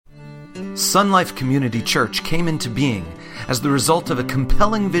Sun Life Community Church came into being as the result of a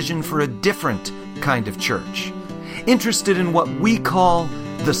compelling vision for a different kind of church, interested in what we call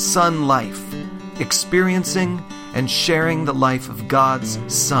the Sun Life, experiencing and sharing the life of God's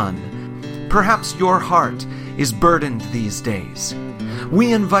Son. Perhaps your heart is burdened these days.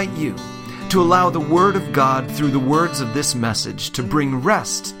 We invite you to allow the Word of God through the words of this message to bring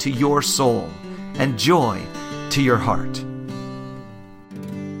rest to your soul and joy to your heart.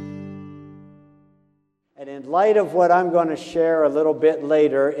 And in light of what I'm going to share a little bit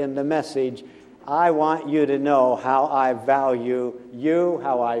later in the message, I want you to know how I value you,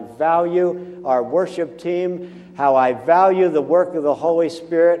 how I value our worship team, how I value the work of the Holy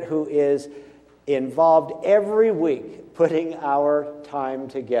Spirit who is involved every week putting our time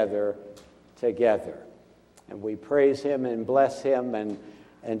together. And we praise Him and bless Him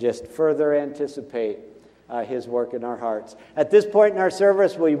and just further anticipate His work in our hearts. At this point in our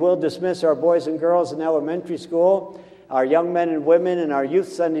service, we will dismiss our boys and girls in elementary school, our young men and women in our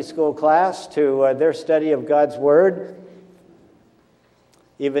youth Sunday school class to their study of God's Word,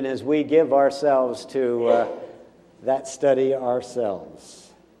 even as we give ourselves to that study ourselves.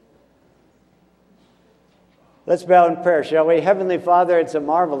 Let's bow in prayer, shall we? Heavenly Father, it's a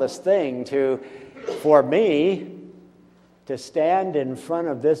marvelous thing for me to stand in front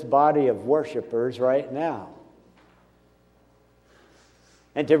of this body of worshipers right now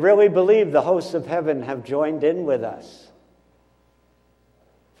and to really believe the hosts of heaven have joined in with us.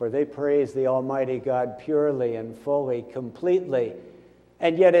 For they praise the Almighty God purely and fully, completely,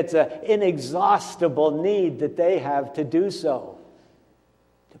 and yet it's an inexhaustible need that they have to do so.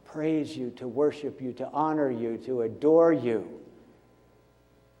 To praise you, to worship you, to honor you, to adore you.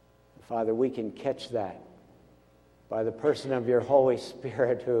 Father, we can catch that by the person of your Holy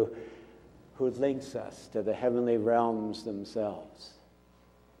Spirit who links us to the heavenly realms themselves.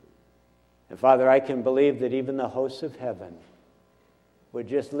 And Father, I can believe that even the hosts of heaven would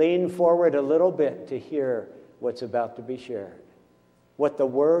just lean forward a little bit to hear what's about to be shared, what the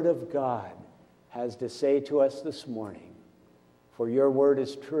Word of God has to say to us this morning. For your word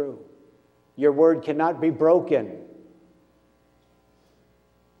is true. Your word cannot be broken.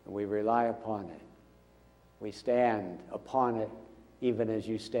 And we rely upon it. We stand upon it even as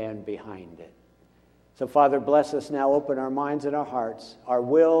you stand behind it. So, Father, bless us now. Open our minds and our hearts, our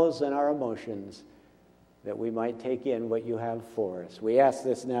wills and our emotions, that we might take in what you have for us. We ask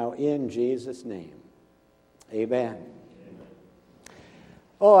this now in Jesus' name. Amen.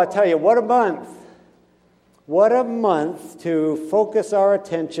 Oh, I tell you, what a month. What a month to focus our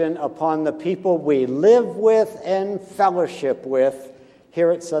attention upon the people we live with and fellowship with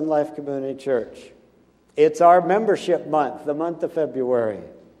here at Sun Life Community Church. It's our membership month, the month of February.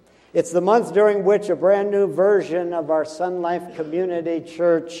 It's the month during which a brand new version of our Sun Life Community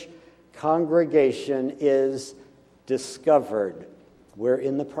Church congregation is discovered. We're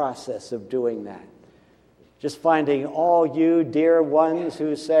in the process of doing that. Just finding all you dear ones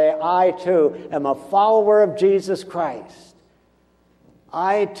who say, I too am a follower of Jesus Christ.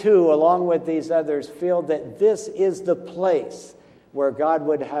 I too, along with these others, feel that this is the place where God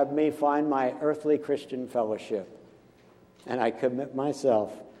would have me find my earthly Christian fellowship. And I commit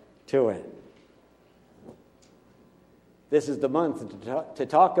myself to it. This is the month to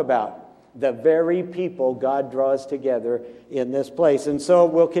talk about the very people God draws together in this place. And so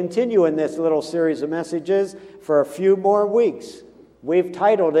we'll continue in this little series of messages for a few more weeks. We've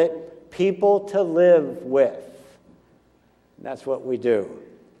titled it, People to Live With. That's what we do.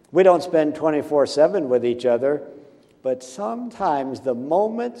 We don't spend 24/7 with each other, but sometimes the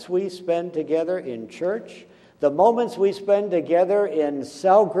moments we spend together in church, the moments we spend together in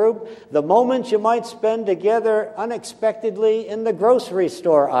cell group, the moments you might spend together unexpectedly in the grocery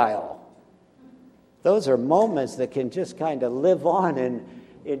store aisle, those are moments that can just kind of live on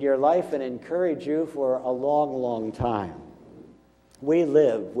in your life and encourage you for a long, long time. We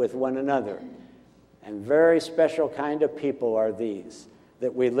live with one another, and very special kind of people are these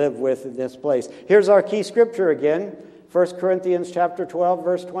that we live with in this place. Here's our key scripture again. 1 Corinthians chapter 12,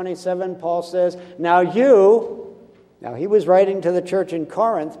 verse 27, Paul says, Now he was writing to the church in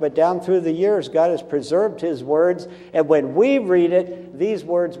Corinth, but down through the years, God has preserved his words. And when we read it, these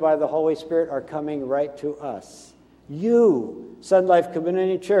words by the Holy Spirit are coming right to us. You, Sun Life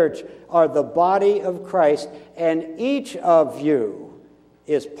Community Church, are the body of Christ, and each of you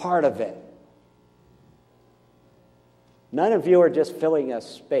is part of it. None of you are just filling a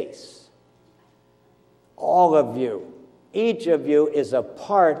space. All of you, each of you is a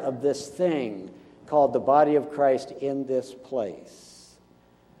part of this thing called the body of Christ in this place.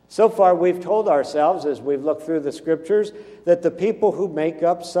 So far, we've told ourselves, as we've looked through the scriptures, that the people who make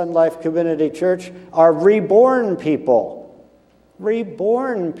up Sun Life Community Church are reborn people.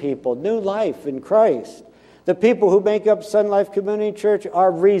 Reborn people, new life in Christ. The people who make up Sun Life Community Church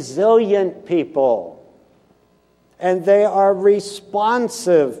are resilient people. And they are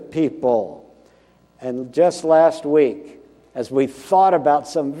responsive people. And just last week, as we thought about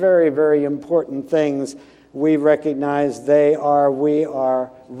some very, very important things, we recognize we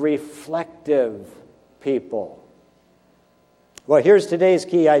are reflective people. Well, here's today's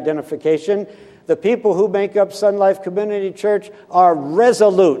key identification. The people who make up Sun Life Community Church are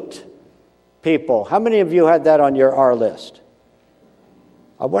resolute people. How many of you had that on your R list?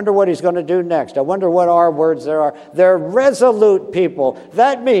 I wonder what he's going to do next. I wonder what R words there are. They're resolute people.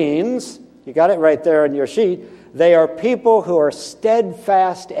 That means, you got it right there on your sheet, they are people who are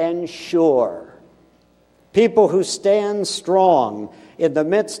steadfast and sure. People who stand strong in the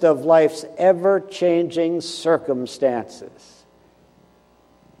midst of life's ever-changing circumstances.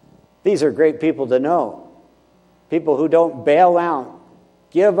 These are great people to know. People who don't bail out,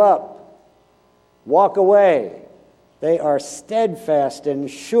 give up, walk away. They are steadfast and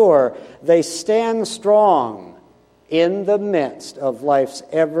sure. They stand strong in the midst of life's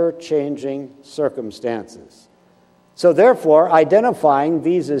ever-changing circumstances. So therefore, identifying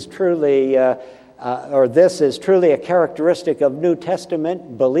these as truly, this is truly a characteristic of New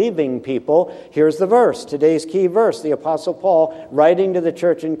Testament believing people, here's the verse, today's key verse. The Apostle Paul, writing to the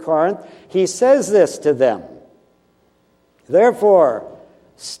church in Corinth, he says this to them. Therefore,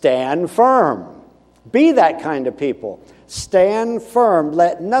 stand firm. Be that kind of people. Stand firm.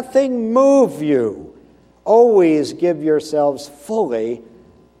 Let nothing move you. Always give yourselves fully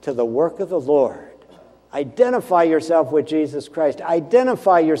to the work of the Lord. Identify yourself with Jesus Christ.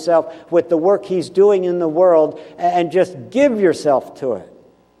 Identify yourself with the work He's doing in the world and just give yourself to it.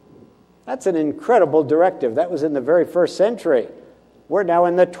 That's an incredible directive. That was in the very first century. We're now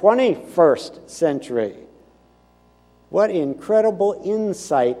in the 21st century. What incredible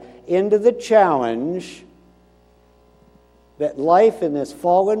insight into the challenge that life in this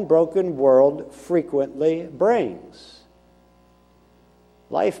fallen, broken world frequently brings.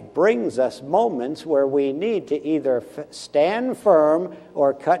 Life brings us moments where we need to either stand firm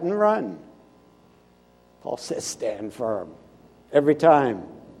or cut and run. Paul says stand firm every time.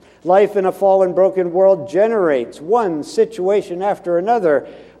 Life in a fallen, broken world generates one situation after another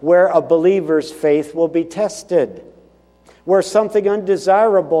where a believer's faith will be tested, where something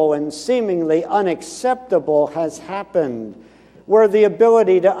undesirable and seemingly unacceptable has happened, where the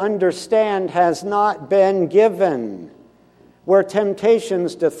ability to understand has not been given, where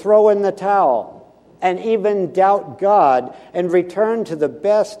temptations to throw in the towel and even doubt God and return to the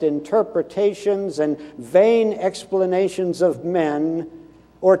best interpretations and vain explanations of men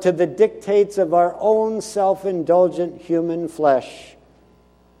or to the dictates of our own self-indulgent human flesh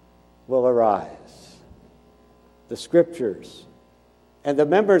will arise. The Scriptures and the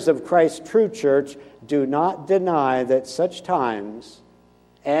members of Christ's true church do not deny that such times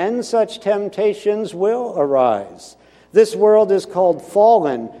and such temptations will arise. This world is called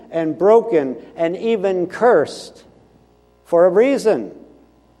fallen and broken and even cursed for a reason.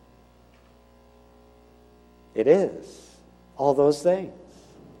 It is all those things.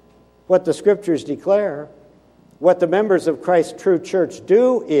 What the Scriptures declare, what the members of Christ's true church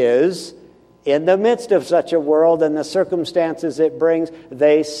do is, in the midst of such a world and the circumstances it brings,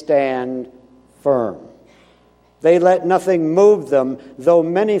 they stand firm. They let nothing move them, though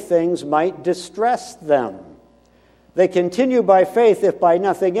many things might distress them. They continue by faith, if by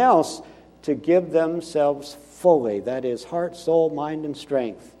nothing else, to give themselves fully, that is, heart, soul, mind, and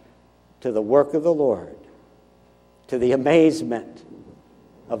strength, to the work of the Lord, to the amazement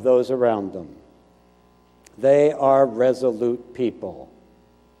of those around them. They are resolute people.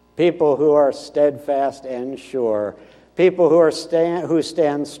 People who are steadfast and sure. People who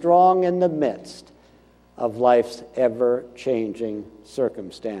stand strong in the midst of life's ever-changing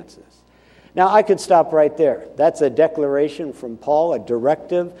circumstances. Now, I could stop right there. That's a declaration from Paul, a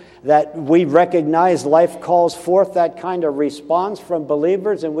directive that we recognize life calls forth that kind of response from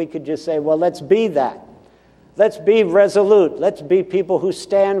believers, and we could just say, well, let's be that. Let's be resolute. Let's be people who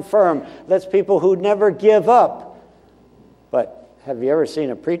stand firm. Let's be people who never give up. But have you ever seen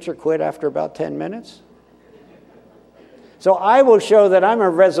a preacher quit after about 10 minutes? So I will show that I'm a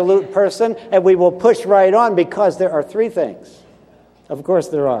resolute person, and we will push right on because there are three things. Of course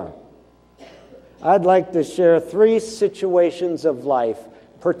there are. I'd like to share three situations of life,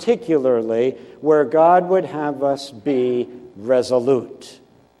 particularly where God would have us be resolute.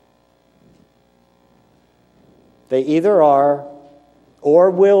 They either are or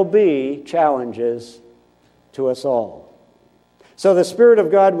will be challenges to us all. So the Spirit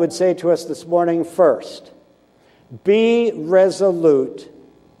of God would say to us this morning, first, be resolute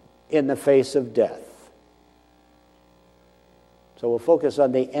in the face of death. So we'll focus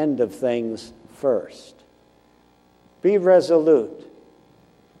on the end of things first. Be resolute.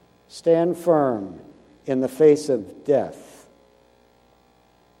 Stand firm in the face of death.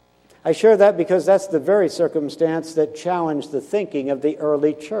 I share that because that's the very circumstance that challenged the thinking of the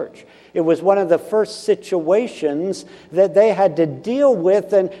early church. It was one of the first situations that they had to deal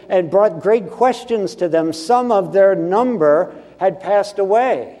with and brought great questions to them. Some of their number had passed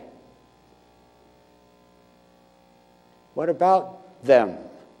away. What about them?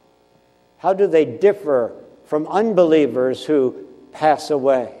 How do they differ from unbelievers who pass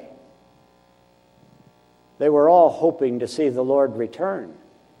away? They were all hoping to see the Lord return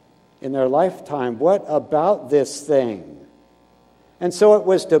in their lifetime. What about this thing? And so it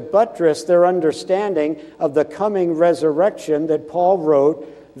was to buttress their understanding of the coming resurrection that Paul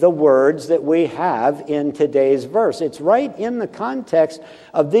wrote the words that we have in today's verse. It's right in the context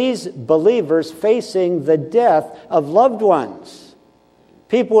of these believers facing the death of loved ones.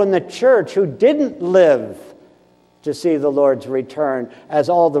 People in the church who didn't live to see the Lord's return as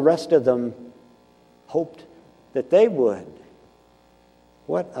all the rest of them hoped that they would.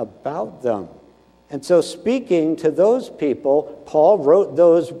 What about them? And so speaking to those people, Paul wrote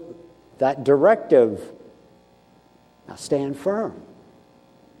that directive. Now stand firm.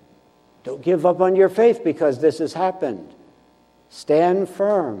 Don't give up on your faith because this has happened. Stand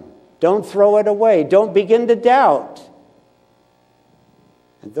firm. Don't throw it away. Don't begin to doubt.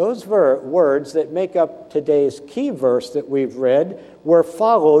 And those words that make up today's key verse that we've read were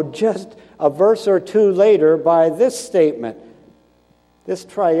followed just a verse or two later by this statement. This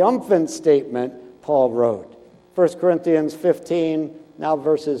triumphant statement Paul wrote. 1 Corinthians 15, now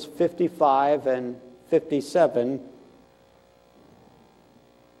verses 55 and 57.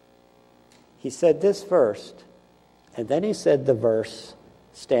 He said this first, and then he said the verse,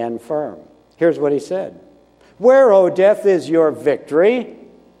 stand firm. Here's what he said. Where, O death, is your victory?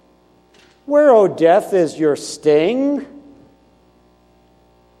 Where, O death, is your sting?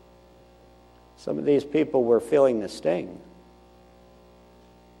 Some of these people were feeling the sting.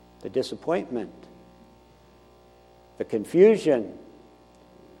 The disappointment, the confusion,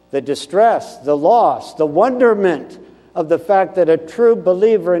 the distress, the loss, the wonderment of the fact that a true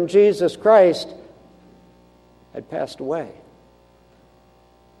believer in Jesus Christ had passed away.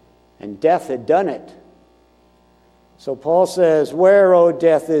 And death had done it. So Paul says, where, O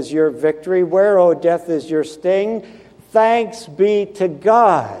death, is your victory? Where, O death, is your sting? Thanks be to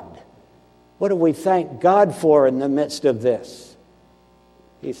God. What do we thank God for in the midst of this?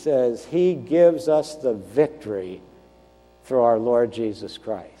 He says, He gives us the victory through our Lord Jesus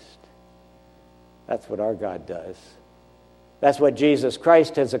Christ. That's what our God does. That's what Jesus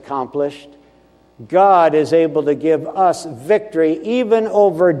Christ has accomplished. God is able to give us victory even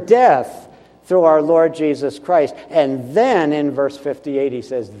over death through our Lord Jesus Christ. And then in verse 58 he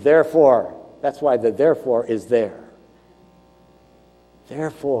says, therefore, that's why the therefore is there.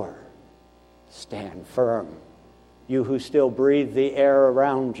 Therefore, stand firm. You who still breathe the air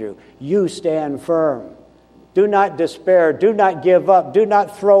around you, you stand firm. Do not despair. Do not give up. Do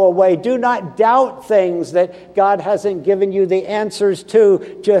not throw away. Do not doubt things that God hasn't given you the answers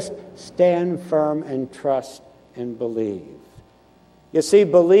to. Just stand firm and trust and believe. You see,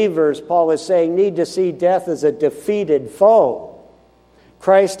 believers, Paul is saying, need to see death as a defeated foe.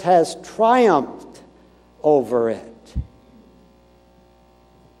 Christ has triumphed over it.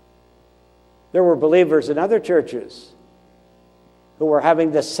 There were believers in other churches who were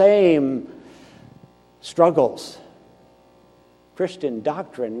having the same struggles. Christian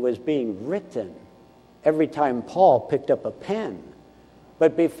doctrine was being written every time Paul picked up a pen.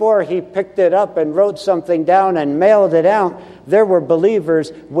 But before he picked it up and wrote something down and mailed it out, there were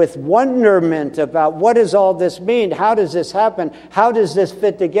believers with wonderment about what does all this mean? How does this happen? How does this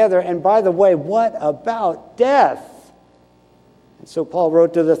fit together? And by the way, what about death? And so Paul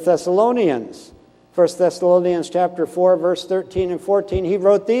wrote to the Thessalonians. 1 Thessalonians chapter 4, verse 13 and 14, he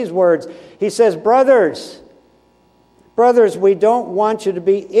wrote these words. He says, Brothers, we don't want you to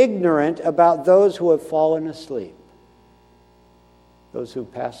be ignorant about those who have fallen asleep. Those who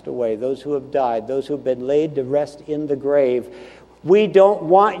passed away, those who have died, those who have been laid to rest in the grave. We don't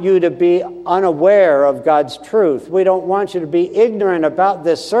want you to be unaware of God's truth. We don't want you to be ignorant about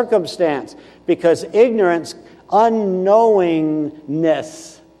this circumstance, because ignorance,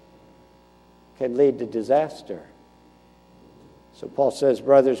 unknowingness, can lead to disaster. So Paul says,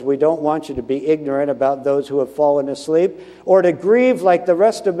 brothers, we don't want you to be ignorant about those who have fallen asleep, or to grieve like the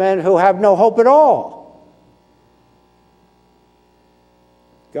rest of men who have no hope at all.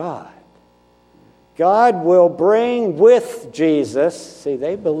 God. God will bring with Jesus. See,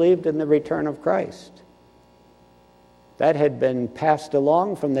 they believed in the return of Christ. That had been passed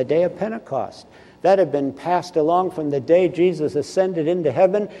along from the day of Pentecost. That had been passed along from the day Jesus ascended into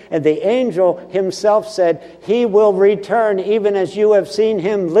heaven, and the angel himself said, he will return even as you have seen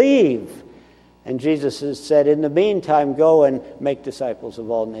him leave. And Jesus has said, in the meantime, go and make disciples of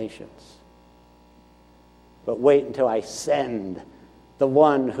all nations. But wait until I send the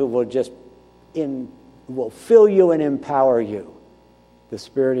one who will fill you and empower you, the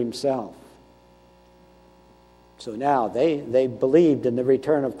Spirit himself. So now they believed in the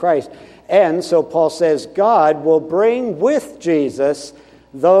return of Christ. And so Paul says, God will bring with Jesus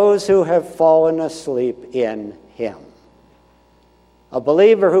those who have fallen asleep in him. A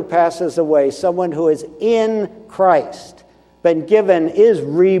believer who passes away, someone who is in Christ, is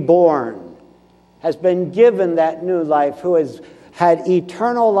reborn, has been given that new life, who has had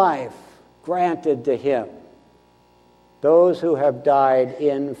eternal life granted to him. Those who have died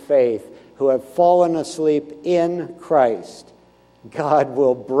in faith, who have fallen asleep in Christ, God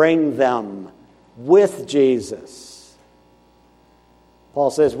will bring them with Jesus. Paul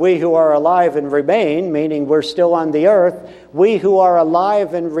says, we who are alive and remain, meaning we're still on the earth, we who are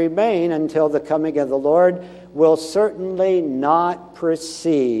alive and remain until the coming of the Lord will certainly not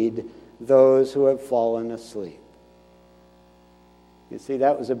precede those who have fallen asleep. You see,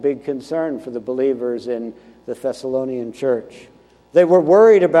 that was a big concern for the believers in the Thessalonian church. They were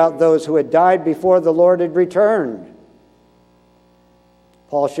worried about those who had died before the Lord had returned.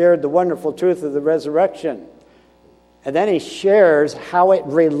 Paul shared the wonderful truth of the resurrection. And then he shares how it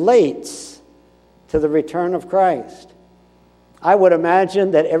relates to the return of Christ. I would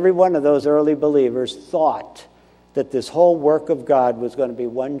imagine that every one of those early believers thought that this whole work of God was going to be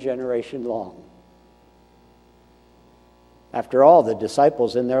one generation long. After all, the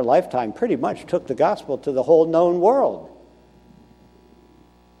disciples in their lifetime pretty much took the gospel to the whole known world.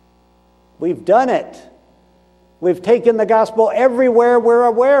 We've done it. We've taken the gospel everywhere we're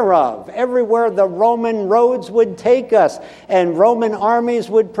aware of, everywhere the Roman roads would take us and Roman armies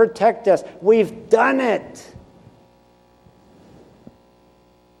would protect us. We've done it.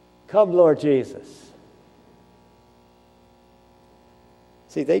 Come, Lord Jesus.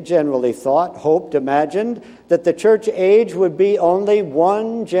 See, they generally thought, hoped, imagined that the church age would be only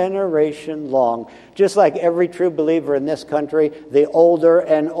one generation long. Just like every true believer in this country, the older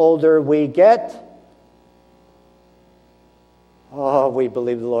and older we get, we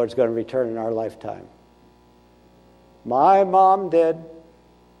believe the Lord's going to return in our lifetime. My mom did.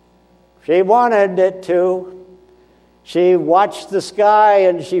 She wanted it to. She watched the sky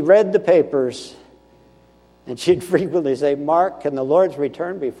and she read the papers. And she'd frequently say, Mark, can the Lord's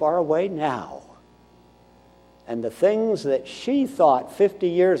return be far away now? And the things that she thought 50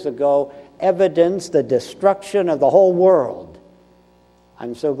 years ago evidenced the destruction of the whole world.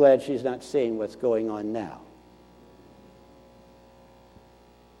 I'm so glad she's not seeing what's going on now.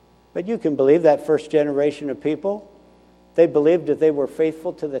 But you can believe that first generation of people. They believed that they were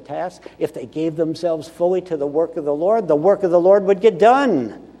faithful to the task. If they gave themselves fully to the work of the Lord would get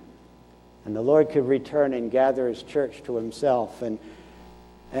done. And the Lord could return and gather his church to himself.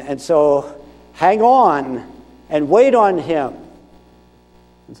 And so hang on and wait on him.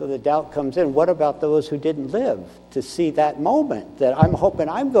 And so the doubt comes in, what about those who didn't live to see that moment that I'm hoping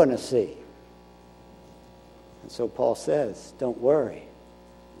I'm going to see? And so Paul says, don't worry.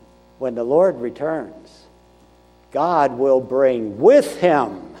 When the Lord returns, God will bring with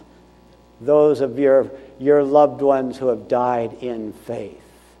him those of your loved ones who have died in faith.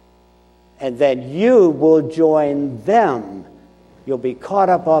 And then you will join them. You'll be caught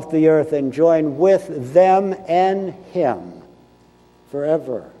up off the earth and join with them and him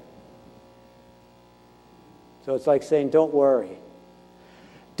forever. So it's like saying, don't worry.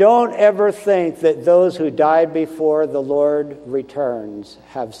 Don't ever think that those who died before the Lord returns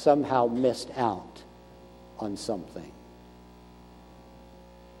have somehow missed out on something.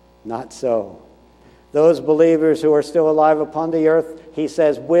 Not so. Those believers who are still alive upon the earth, he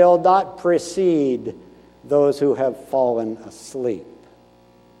says, will not precede those who have fallen asleep.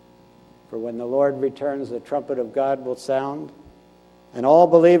 For when the Lord returns, the trumpet of God will sound, and all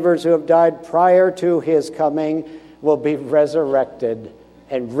believers who have died prior to his coming will be resurrected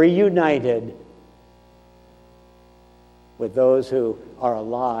and reunited with those who are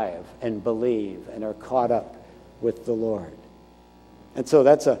alive and believe and are caught up with the Lord. And so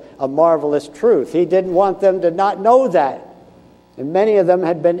that's a marvelous truth. He didn't want them to not know that. And many of them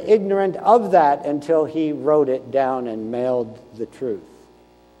had been ignorant of that until he wrote it down and mailed the truth.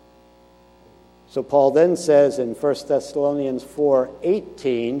 So Paul then says in 1 Thessalonians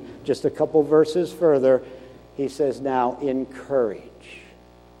 4:18, just a couple verses further, he says, now encourage.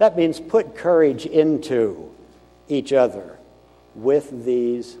 That means put courage into each other with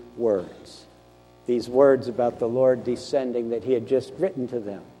these words. These words about the Lord descending that he had just written to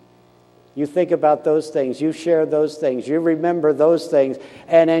them. You think about those things. You share those things. You remember those things.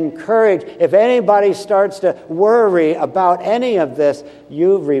 And encourage. If anybody starts to worry about any of this,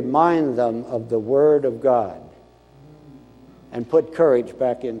 you remind them of the Word of God. And put courage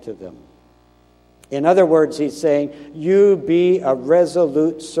back into them. In other words, he's saying, you be a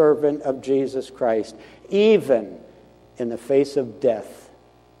resolute servant of Jesus Christ, even in the face of death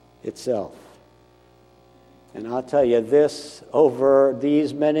itself. And I'll tell you this, over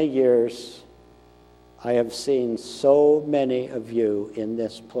these many years, I have seen so many of you in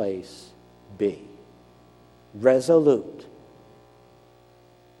this place be resolute,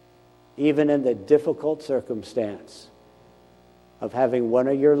 even in the difficult circumstance of having one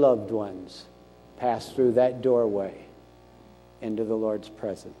of your loved ones pass through that doorway into the Lord's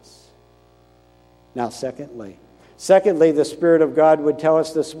presence. Now, secondly, the Spirit of God would tell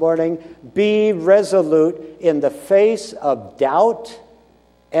us this morning, be resolute in the face of doubt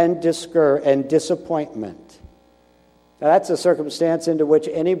and disappointment. Now, that's a circumstance into which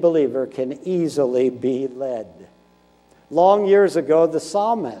any believer can easily be led. Long years ago, the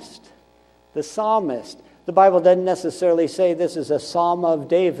psalmist, the Bible doesn't necessarily say this is a psalm of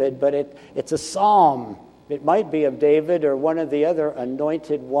David, but it's a psalm. It might be of David or one of the other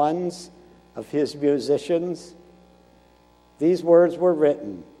anointed ones of his musicians. These words were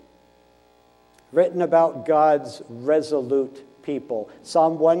written about God's resolute people.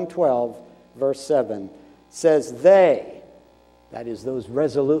 Psalm 112, verse 7, says they, that is those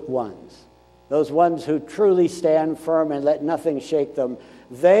resolute ones, those ones who truly stand firm and let nothing shake them,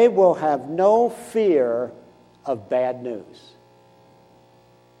 they will have no fear of bad news.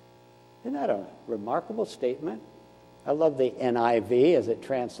 Isn't that a remarkable statement? I love the NIV as it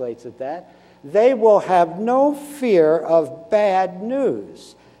translates it that. They will have no fear of bad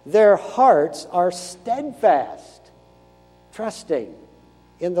news. Their hearts are steadfast, trusting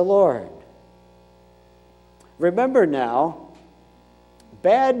in the Lord. Remember now,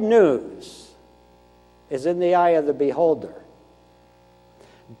 bad news is in the eye of the beholder.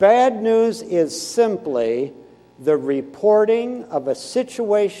 Bad news is simply the reporting of a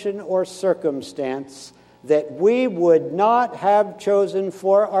situation or circumstance that we would not have chosen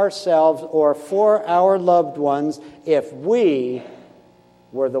for ourselves or for our loved ones if we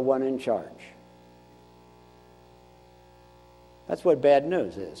were the one in charge. That's what bad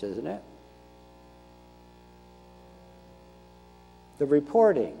news is, isn't it? The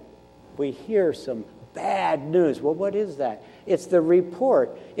reporting. We hear some bad news. Well, what is that? It's the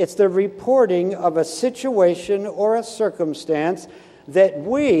report. It's the reporting of a situation or a circumstance that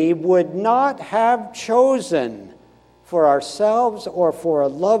we would not have chosen for ourselves or for a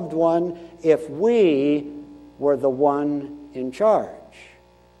loved one if we were the one in charge.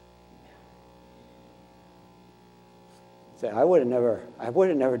 Say, I would have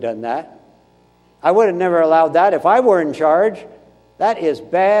never done that. I would have never allowed that if I were in charge. That is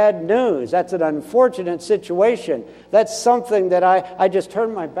bad news. That's an unfortunate situation. That's something that I just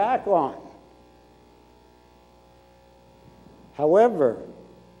turned my back on. However,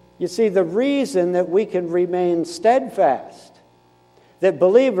 you see, the reason that we can remain steadfast, that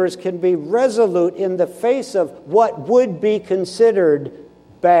believers can be resolute in the face of what would be considered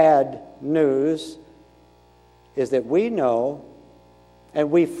bad news, is that we know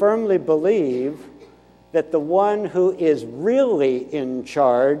and we firmly believe that the one who is really in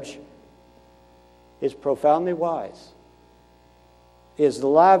charge is profoundly wise, is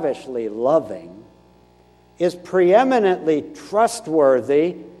lavishly loving, is preeminently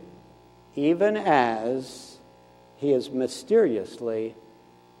trustworthy, even as he is mysteriously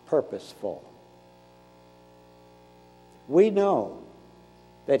purposeful. We know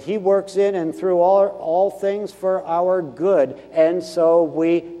that he works in and through all things for our good, and so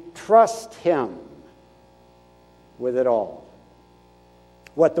we trust him with it all.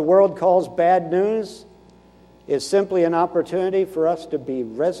 What the world calls bad news is simply an opportunity for us to be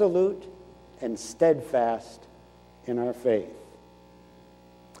resolute and steadfast in our faith.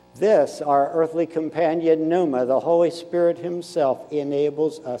 This, our earthly companion Pneuma, the Holy Spirit himself,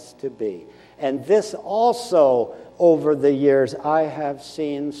 enables us to be. And this also, over the years, I have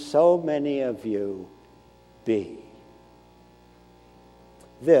seen so many of you be.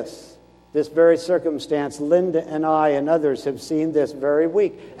 This very circumstance, Linda and I and others have seen this very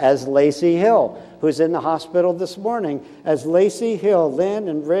week, as Lacey Hill, who's in the hospital this morning, as Lacey Hill, Lynn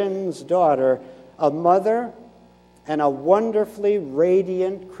and Ren's daughter, a mother, and a wonderfully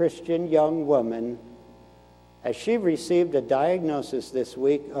radiant Christian young woman as she received a diagnosis this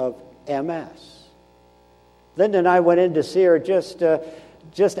week of MS. Linda and I went in to see her just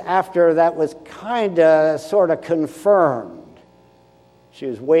after that was sort of confirmed. She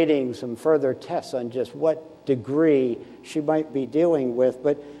was waiting some further tests on just what degree she might be dealing with.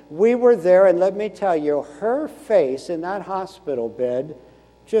 But we were there, and let me tell you, her face in that hospital bed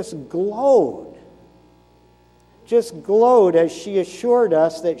just glowed. Just glowed as she assured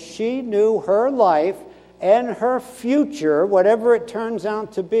us that she knew her life and her future, whatever it turns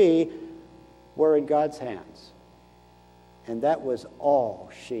out to be, were in God's hands. And that was all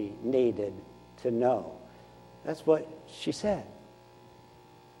she needed to know. That's what she said.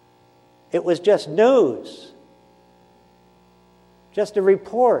 It was just news, just a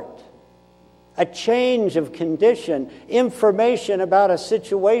report, a change of condition, information about a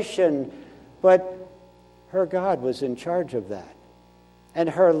situation, but her God was in charge of that. And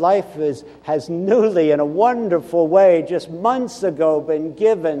her life has newly, in a wonderful way, just months ago been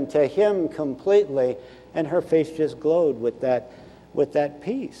given to Him completely. And her face just glowed with that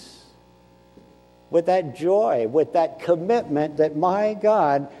peace, with that joy, with that commitment that my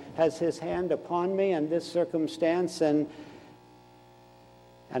God has His hand upon me in this circumstance, and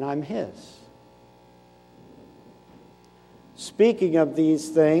I'm His. Speaking of these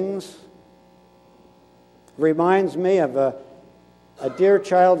things reminds me of a dear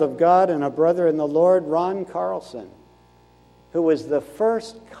child of God and a brother in the Lord, Ron Carlson, who was the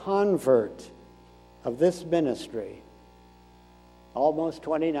first convert of this ministry almost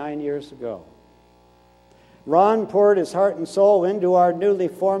 29 years ago. Ron poured his heart and soul into our newly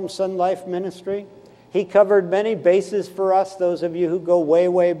formed Sun Life ministry. He covered many bases for us. Those of you who go way,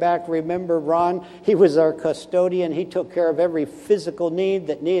 way back remember Ron. He was our custodian. He took care of every physical need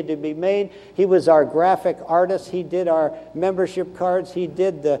that needed to be made. He was our graphic artist. He did our membership cards. He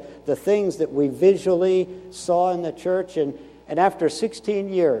did the things that we visually saw in the church. And after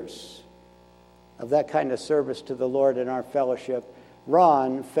 16 years of that kind of service to the Lord in our fellowship,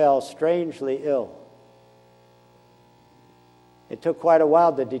 Ron fell strangely ill. It took quite a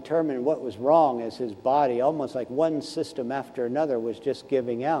while to determine what was wrong, as his body, almost like one system after another, was just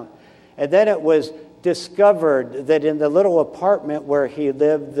giving out. And then it was discovered that in the little apartment where he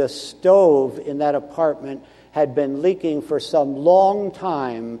lived, the stove in that apartment had been leaking for some long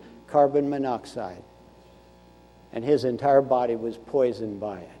time carbon monoxide. And his entire body was poisoned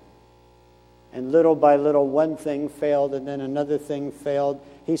by it. And little by little, one thing failed, and then another thing failed.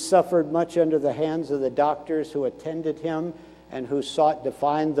 He suffered much under the hands of the doctors who attended him and who sought to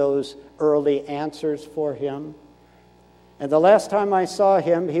find those early answers for him. And the last time I saw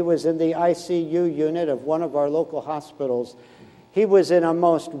him, he was in the ICU unit of one of our local hospitals. He was in a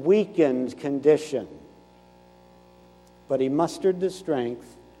most weakened condition. But he mustered the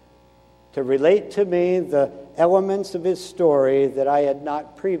strength to relate to me the elements of his story that I had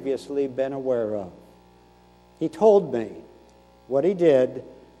not previously been aware of. He told me what he did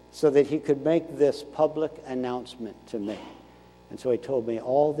so that he could make this public announcement to me. And so he told me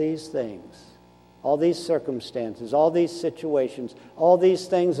all these things, all these circumstances, all these situations, all these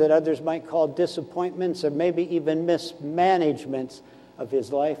things that others might call disappointments or maybe even mismanagements of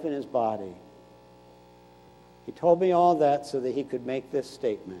his life and his body. He told me all that so that he could make this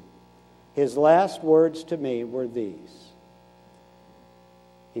statement. His last words to me were these.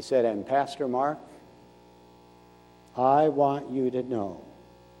 He said, "And Pastor Mark, I want you to know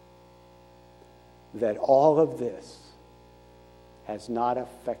that all of this has not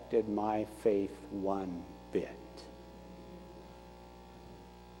affected my faith one bit."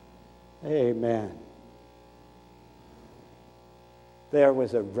 Amen. There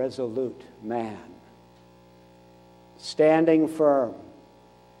was a resolute man, standing firm,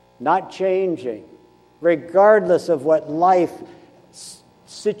 not changing, regardless of what life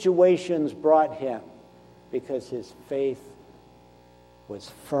situations brought him, because his faith was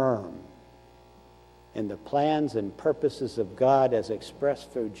firm in the plans and purposes of God as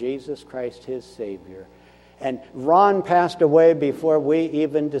expressed through Jesus Christ, his Savior. And Ron passed away before we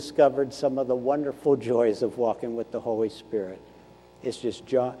even discovered some of the wonderful joys of walking with the Holy Spirit. It's just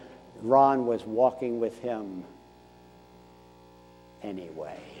Ron was walking with him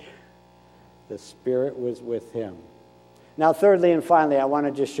anyway. The Spirit was with him. Now, thirdly and finally, I want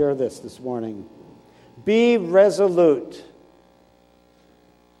to just share this morning. Be resolute.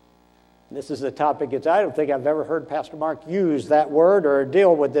 This is a topic, I don't think I've ever heard Pastor Mark use that word or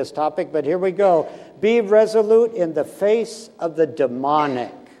deal with this topic, but here we go. Be resolute in the face of the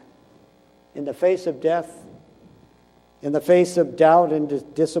demonic, in the face of death, in the face of doubt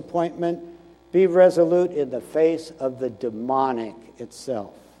and disappointment. Be resolute in the face of the demonic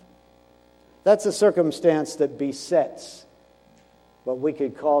itself. That's a circumstance that besets what we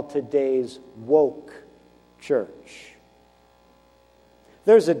could call today's woke church.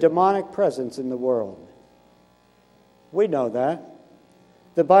 There's a demonic presence in the world. We know that.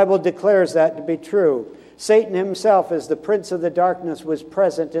 The Bible declares that to be true. Satan himself, as the prince of the darkness, was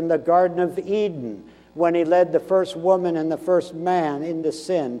present in the Garden of Eden when he led the first woman and the first man into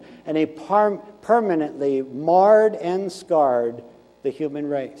sin, and he permanently marred and scarred the human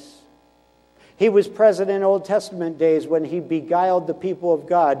race. He was present in Old Testament days when he beguiled the people of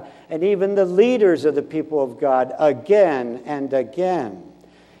God and even the leaders of the people of God again and again.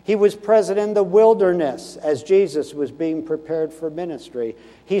 He was present in the wilderness as Jesus was being prepared for ministry.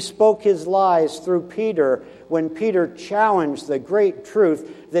 He spoke his lies through Peter when Peter challenged the great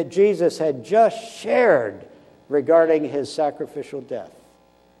truth that Jesus had just shared regarding his sacrificial death.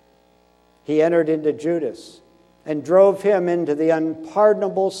 He entered into Judas and drove him into the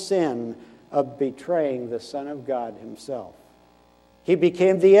unpardonable sin of betraying the Son of God himself. He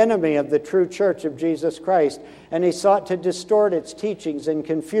became the enemy of the true church of Jesus Christ, and he sought to distort its teachings and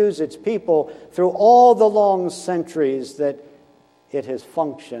confuse its people through all the long centuries that it has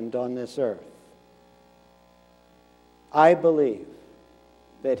functioned on this earth. I believe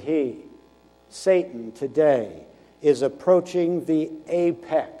that Satan today, is approaching the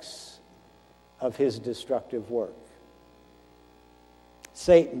apex of his destructive work.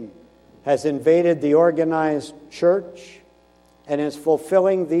 Satan has invaded the organized church and is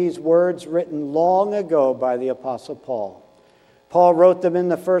fulfilling these words written long ago by the Apostle Paul. Paul wrote them in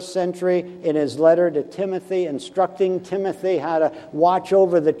the first century in his letter to Timothy, instructing Timothy how to watch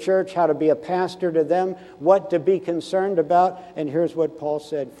over the church, how to be a pastor to them, what to be concerned about. And here's what Paul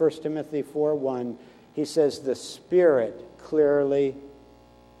said, 1 Timothy 4:1. He says, the Spirit clearly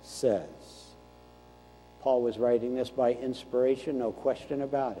says. Paul was writing this by inspiration, no question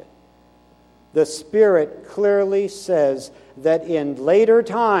about it. The Spirit clearly says that in later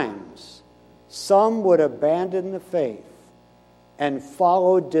times, some would abandon the faith and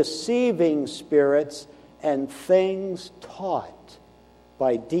follow deceiving spirits and things taught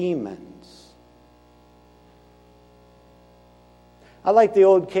by demons. I like the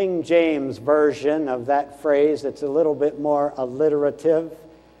old King James version of that phrase. It's a little bit more alliterative.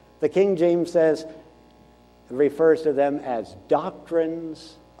 The King James refers to them as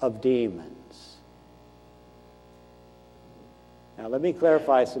doctrines of demons. Now, let me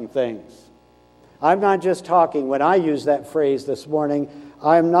clarify some things. I'm not just talking, when I use that phrase this morning,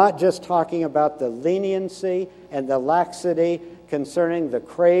 I'm not just talking about the leniency and the laxity concerning the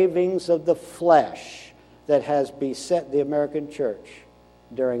cravings of the flesh that has beset the American church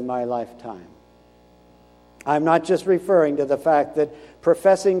during my lifetime. I'm not just referring to the fact that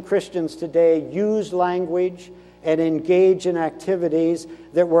professing Christians today use language and engage in activities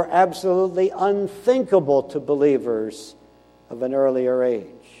that were absolutely unthinkable to believers of an earlier age.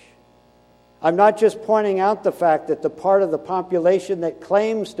 I'm not just pointing out the fact that the part of the population that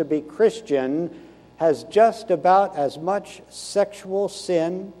claims to be Christian has just about as much sexual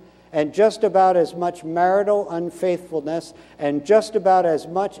sin and just about as much marital unfaithfulness and just about as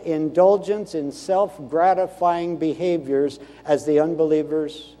much indulgence in self-gratifying behaviors as the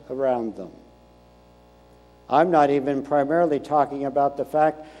unbelievers around them. I'm not even primarily talking about the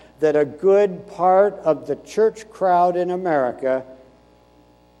fact that a good part of the church crowd in America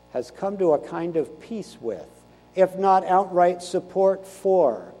has come to a kind of peace with, if not outright support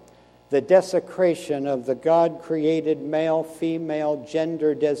for, the desecration of the God-created male-female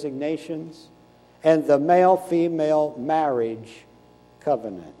gender designations and the male-female marriage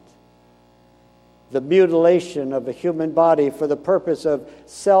covenant. The mutilation of a human body for the purpose of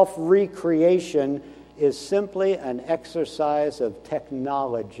self-recreation is simply an exercise of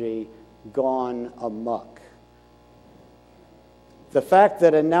technology gone amok. The fact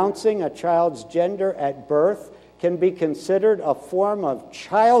that announcing a child's gender at birth can be considered a form of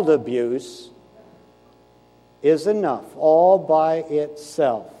child abuse is enough all by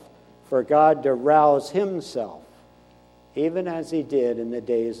itself for God to rouse himself, even as he did in the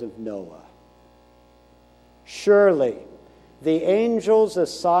days of Noah. Surely, the angels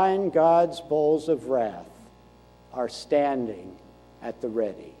assigned God's bowls of wrath are standing at the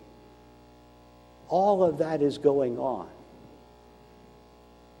ready. All of that is going on.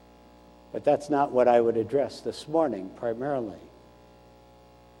 But that's not what I would address this morning primarily.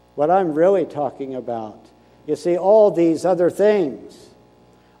 What I'm really talking about, you see, all these other things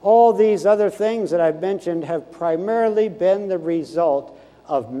that I've mentioned have primarily been the result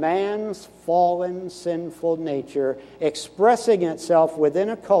of man's fallen, sinful nature expressing itself within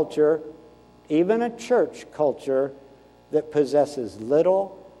a culture even a church culture that possesses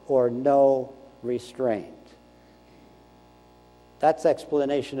little or no restraint. That's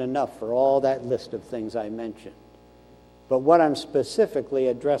explanation enough for all that list of things I mentioned. But what I'm specifically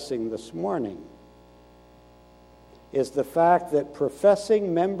addressing this morning is the fact that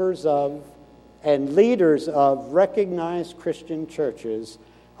professing members of and leaders of recognized Christian churches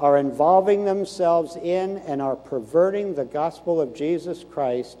are involving themselves in and are perverting the gospel of Jesus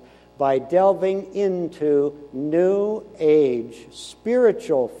Christ by delving into New Age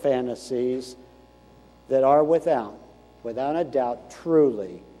spiritual fantasies that are without a doubt,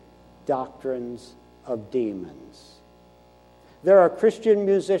 truly doctrines of demons. There are Christian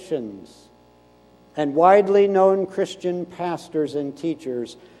musicians and widely known Christian pastors and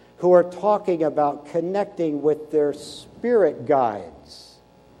teachers who are talking about connecting with their spirit guides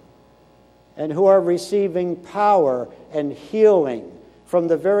and who are receiving power and healing from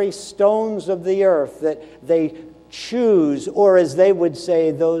the very stones of the earth that they choose, or as they would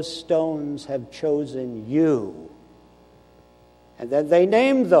say, those stones have chosen you. And then they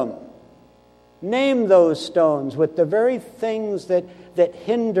name them. Name those stones with the very things that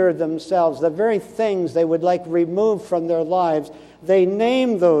hinder themselves, the very things they would like removed from their lives. They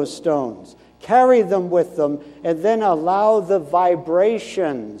name those stones, carry them with them, and then allow the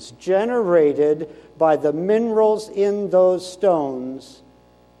vibrations generated by the minerals in those stones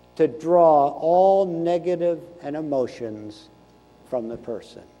to draw all negative and emotions from the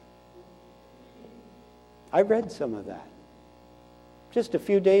person. I read some of that just a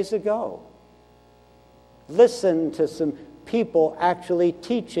few days ago. Listen to some people actually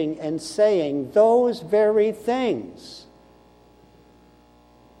teaching and saying those very things.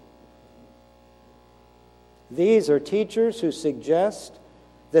 These are teachers who suggest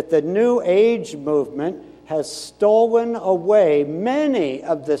that the New Age movement has stolen away many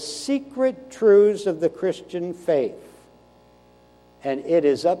of the secret truths of the Christian faith. And it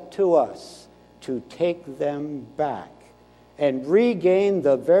is up to us to take them back and regain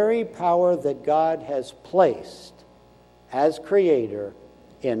the very power that God has placed as creator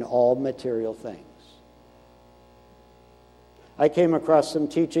in all material things. I came across some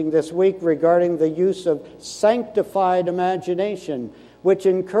teaching this week regarding the use of sanctified imagination, which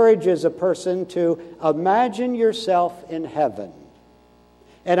encourages a person to imagine yourself in heaven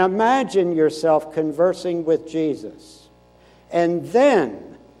and imagine yourself conversing with Jesus, and then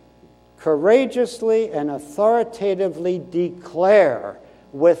courageously and authoritatively declare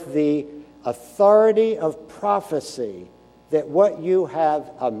with the authority of prophecy that what you have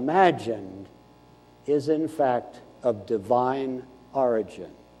imagined is in fact of divine origin.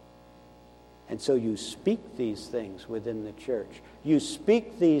 And so you speak these things within the church. You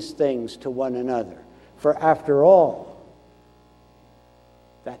speak these things to one another. For after all,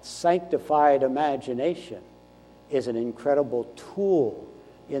 that sanctified imagination is an incredible tool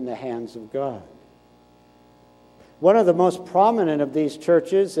in the hands of God. One of the most prominent of these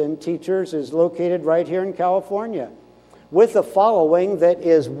churches and teachers is located right here in California, with a following that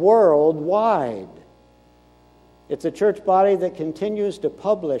is worldwide. It's a church body that continues to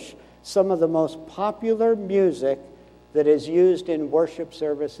publish some of the most popular music that is used in worship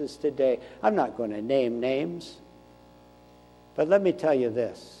services today. I'm not going to name names, but let me tell you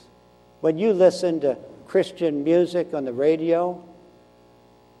this. When you listen to Christian music on the radio,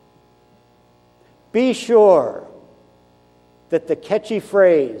 be sure that the catchy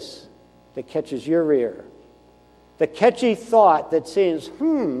phrase that catches your ear, the catchy thought that seems,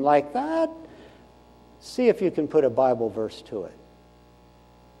 like that, see if you can put a Bible verse to it.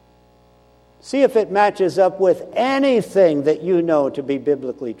 See if it matches up with anything that you know to be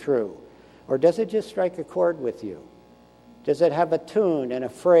biblically true. Or does it just strike a chord with you? Does it have a tune and a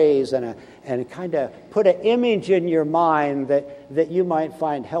phrase and kind of put an image in your mind that you might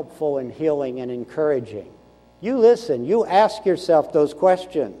find helpful and healing and encouraging? You listen. You ask yourself those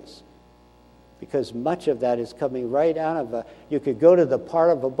questions. Because much of that is coming right out of you could go to the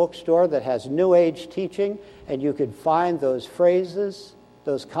part of a bookstore that has New Age teaching, and you could find those phrases,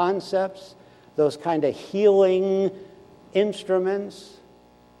 those concepts, those kind of healing instruments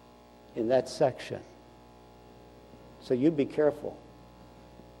in that section. So you be careful.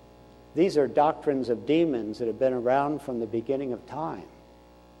 These are doctrines of demons that have been around from the beginning of time.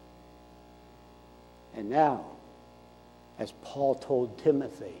 And now, as Paul told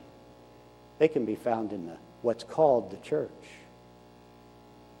Timothy, they can be found in what's called the church.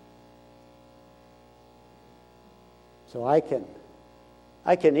 So I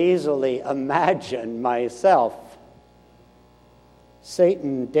can easily imagine myself,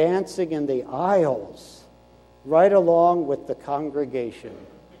 Satan dancing in the aisles right along with the congregation,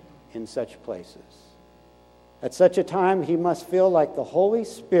 in such places. At such a time, he must feel like the Holy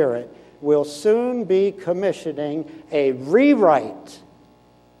Spirit will soon be commissioning a rewrite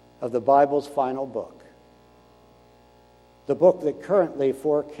of the Bible's final book, the book that currently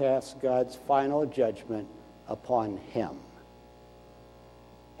forecasts God's final judgment upon him.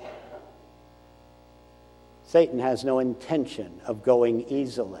 Satan has no intention of going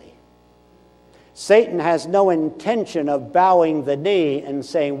easily. Satan has no intention of bowing the knee and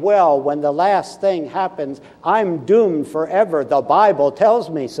saying, well, when the last thing happens, I'm doomed forever. The Bible tells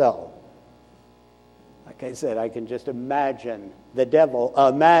me so. Like I said, I can just imagine the devil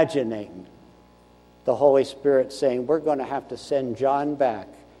imagining the Holy Spirit saying, we're going to have to send John back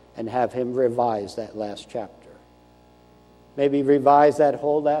and have him revise that last chapter. Maybe revise that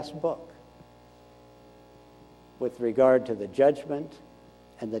whole last book with regard to the judgment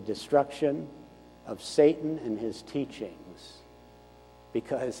and the destruction of Satan and his teachings,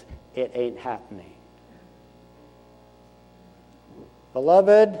 because it ain't happening.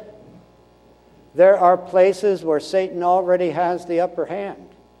 Beloved, there are places where Satan already has the upper hand,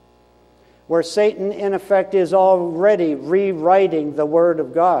 where Satan, in effect, is already rewriting the Word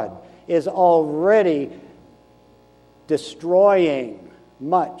of God, is already destroying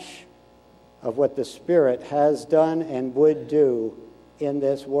much of what the Spirit has done and would do in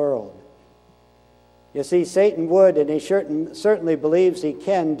this world. You see, Satan would, and he certainly believes he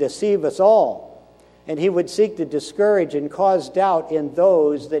can, deceive us all. And he would seek to discourage and cause doubt in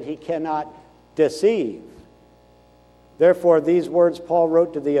those that he cannot deceive. Therefore, these words Paul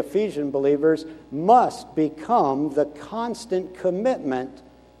wrote to the Ephesian believers must become the constant commitment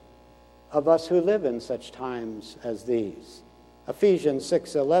of us who live in such times as these. Ephesians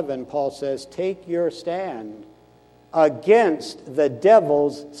 6:11, Paul says, take your stand against the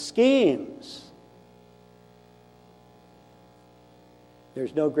devil's schemes.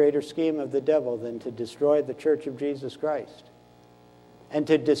 There's no greater scheme of the devil than to destroy the church of Jesus Christ. And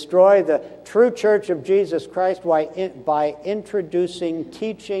to destroy the true church of Jesus Christ by introducing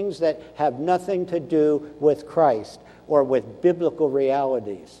teachings that have nothing to do with Christ or with biblical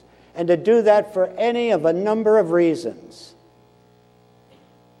realities. And to do that for any of a number of reasons.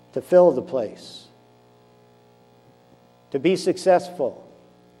 To fill the place. To be successful.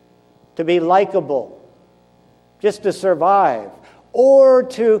 To be likable. Just to survive. Or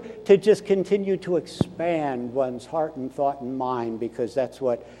to just continue to expand one's heart and thought and mind, because that's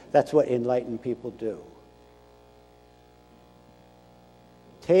what enlightened people do.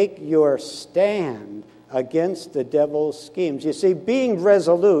 Take your stand against the devil's schemes. You see, being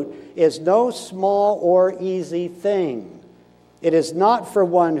resolute is no small or easy thing. It is not for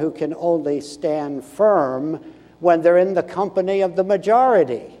one who can only stand firm when they're in the company of the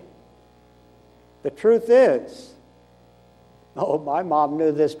majority. The truth is, my mom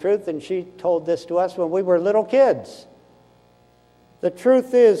knew this truth, and she told this to us when we were little kids. The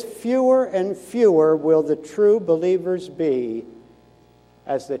truth is, fewer and fewer will the true believers be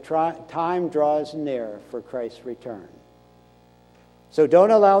as the time draws near for Christ's return. So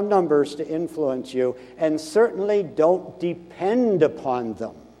don't allow numbers to influence you, and certainly don't depend upon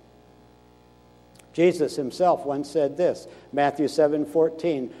them. Jesus himself once said this, Matthew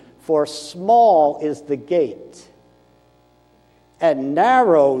 7:14, for small is the gate, and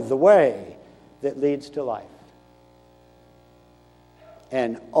narrow the way that leads to life.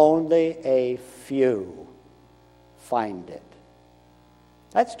 And only a few find it.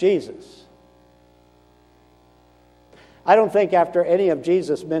 That's Jesus. I don't think after any of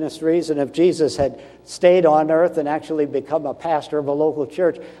Jesus' ministries, and if Jesus had stayed on earth and actually become a pastor of a local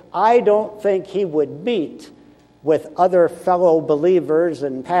church, I don't think he would meet with other fellow believers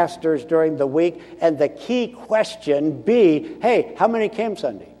and pastors during the week, and the key question be, hey, how many came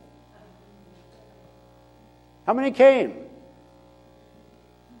Sunday? How many came?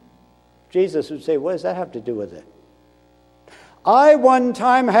 Jesus would say, what does that have to do with it? I one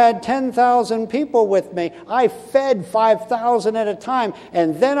time had 10,000 people with me. I fed 5,000 at a time,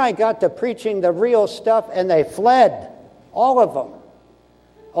 and then I got to preaching the real stuff, and they fled, all of them.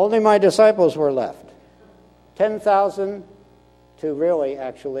 Only my disciples were left. 10,000 to really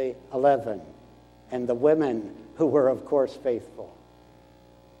actually 11. And the women who were, of course, faithful.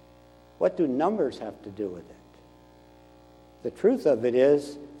 What do numbers have to do with it? The truth of it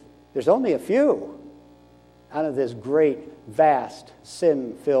is, there's only a few out of this great, vast,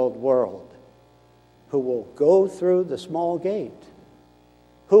 sin-filled world who will go through the small gate,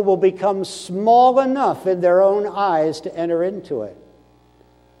 who will become small enough in their own eyes to enter into it.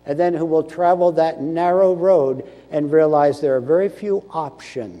 And then who will travel that narrow road and realize there are very few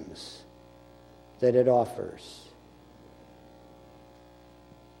options that it offers.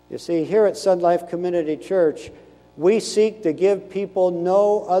 You see, here at Sun Life Community Church, we seek to give people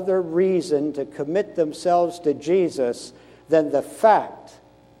no other reason to commit themselves to Jesus than the fact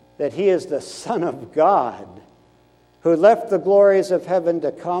that he is the Son of God, who left the glories of heaven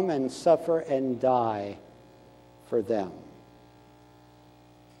to come and suffer and die for them.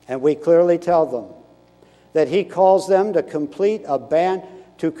 And we clearly tell them that he calls them to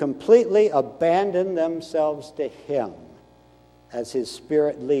completely abandon themselves to him as his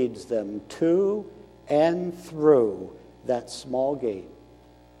Spirit leads them to and through that small gate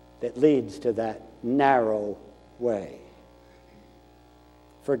that leads to that narrow way.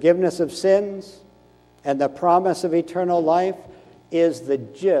 Forgiveness of sins and the promise of eternal life is the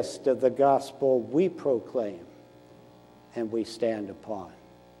gist of the gospel we proclaim and we stand upon.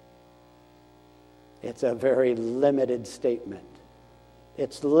 It's a very limited statement.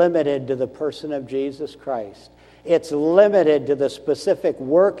 It's limited to the person of Jesus Christ. It's limited to the specific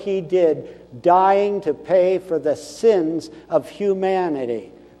work he did, dying to pay for the sins of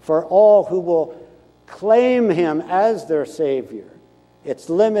humanity, for all who will claim him as their Savior. It's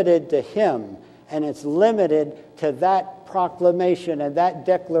limited to him, and it's limited to that proclamation and that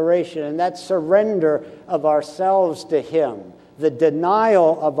declaration and that surrender of ourselves to him, the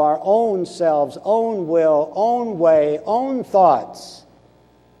denial of our own selves, own will, own way, own thoughts,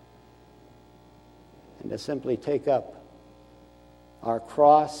 and to simply take up our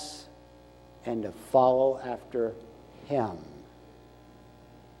cross and to follow after him,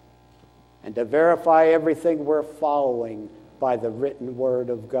 and to verify everything we're following by the written word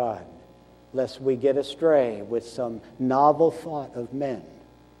of God, lest we get astray with some novel thought of men,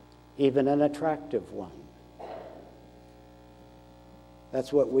 even an attractive one.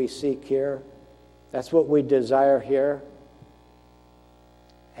 That's what we seek here. That's what we desire here.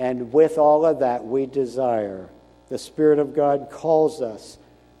 And with all of that, we desire, the Spirit of God calls us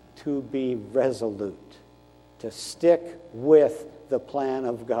to be resolute, to stick with the plan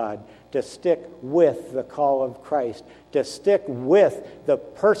of God, to stick with the call of Christ, to stick with the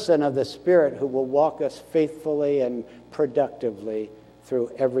person of the Spirit who will walk us faithfully and productively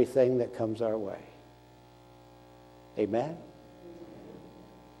through everything that comes our way. Amen?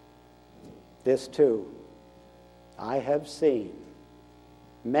 This too, I have seen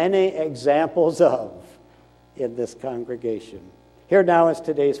many examples of in this congregation. Here now is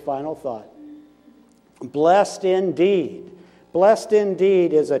today's final thought. Blessed indeed. Blessed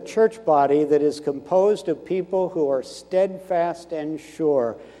indeed is a church body that is composed of people who are steadfast and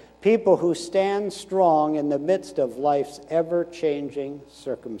sure, people who stand strong in the midst of life's ever-changing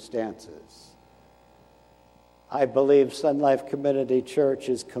circumstances. I believe Sun Life Community Church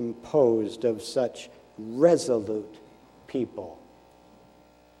is composed of such resolute people.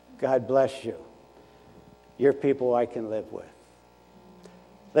 God bless you. You're people I can live with.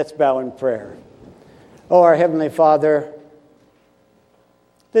 Let's bow in prayer. Oh, our Heavenly Father,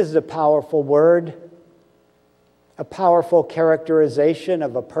 this is a powerful word, a powerful characterization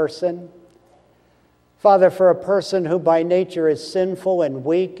of a person. Father, for a person who by nature is sinful and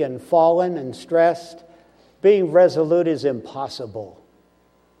weak and fallen and stressed, being resolute is impossible.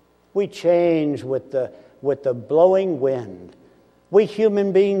 We change with the blowing wind. We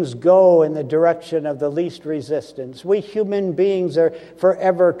human beings go in the direction of the least resistance. We human beings are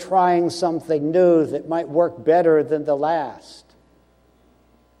forever trying something new that might work better than the last.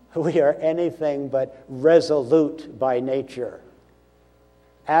 We are anything but resolute by nature.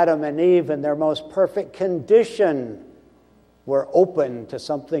 Adam and Eve, in their most perfect condition, were open to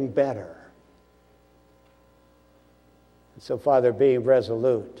something better. And so, Father, being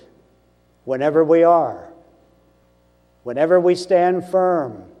resolute, whenever we are, whenever we stand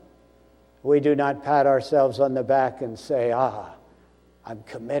firm, we do not pat ourselves on the back and say, I'm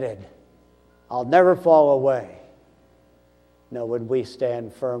committed. I'll never fall away. No, when we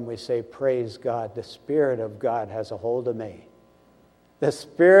stand firm, we say, praise God, the Spirit of God has a hold of me. The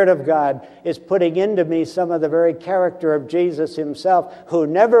Spirit of God is putting into me some of the very character of Jesus himself, who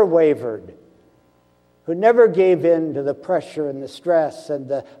never wavered, who never gave in to the pressure and the stress and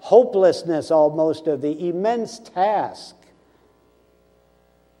the hopelessness almost of the immense task.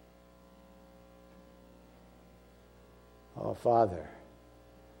 Oh, Father,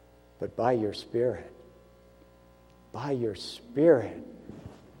 but by your Spirit,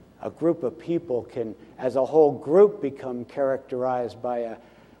 a group of people can, as a whole group, become characterized by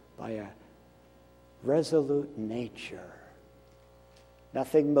a resolute nature.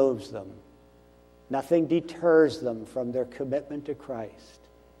 Nothing moves them. Nothing deters them from their commitment to Christ.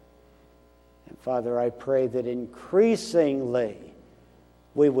 And Father, I pray that increasingly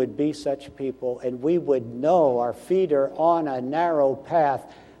we would be such people, and we would know our feet are on a narrow path,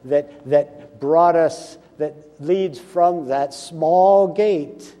 that brought us, that leads from that small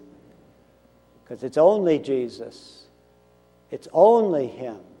gate. Because it's only Jesus. It's only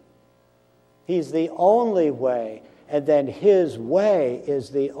Him. He's the only way, and then His way is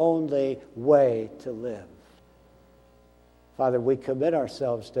the only way to live. Father, we commit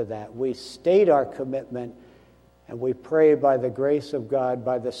ourselves to that. We state our commitment, and we pray by the grace of God,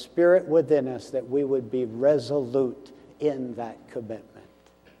 by the Spirit within us, that we would be resolute in that commitment.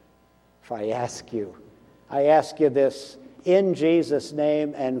 For I ask you this in Jesus'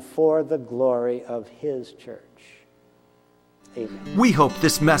 name and for the glory of His church. Amen. We hope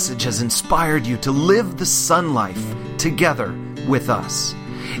this message has inspired you to live the Son life together with us.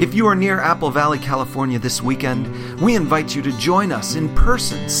 If you are near Apple Valley, California this weekend, we invite you to join us in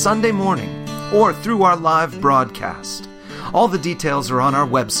person Sunday morning or through our live broadcast. All the details are on our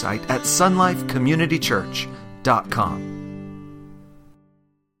website at sunlifecommunitychurch.com.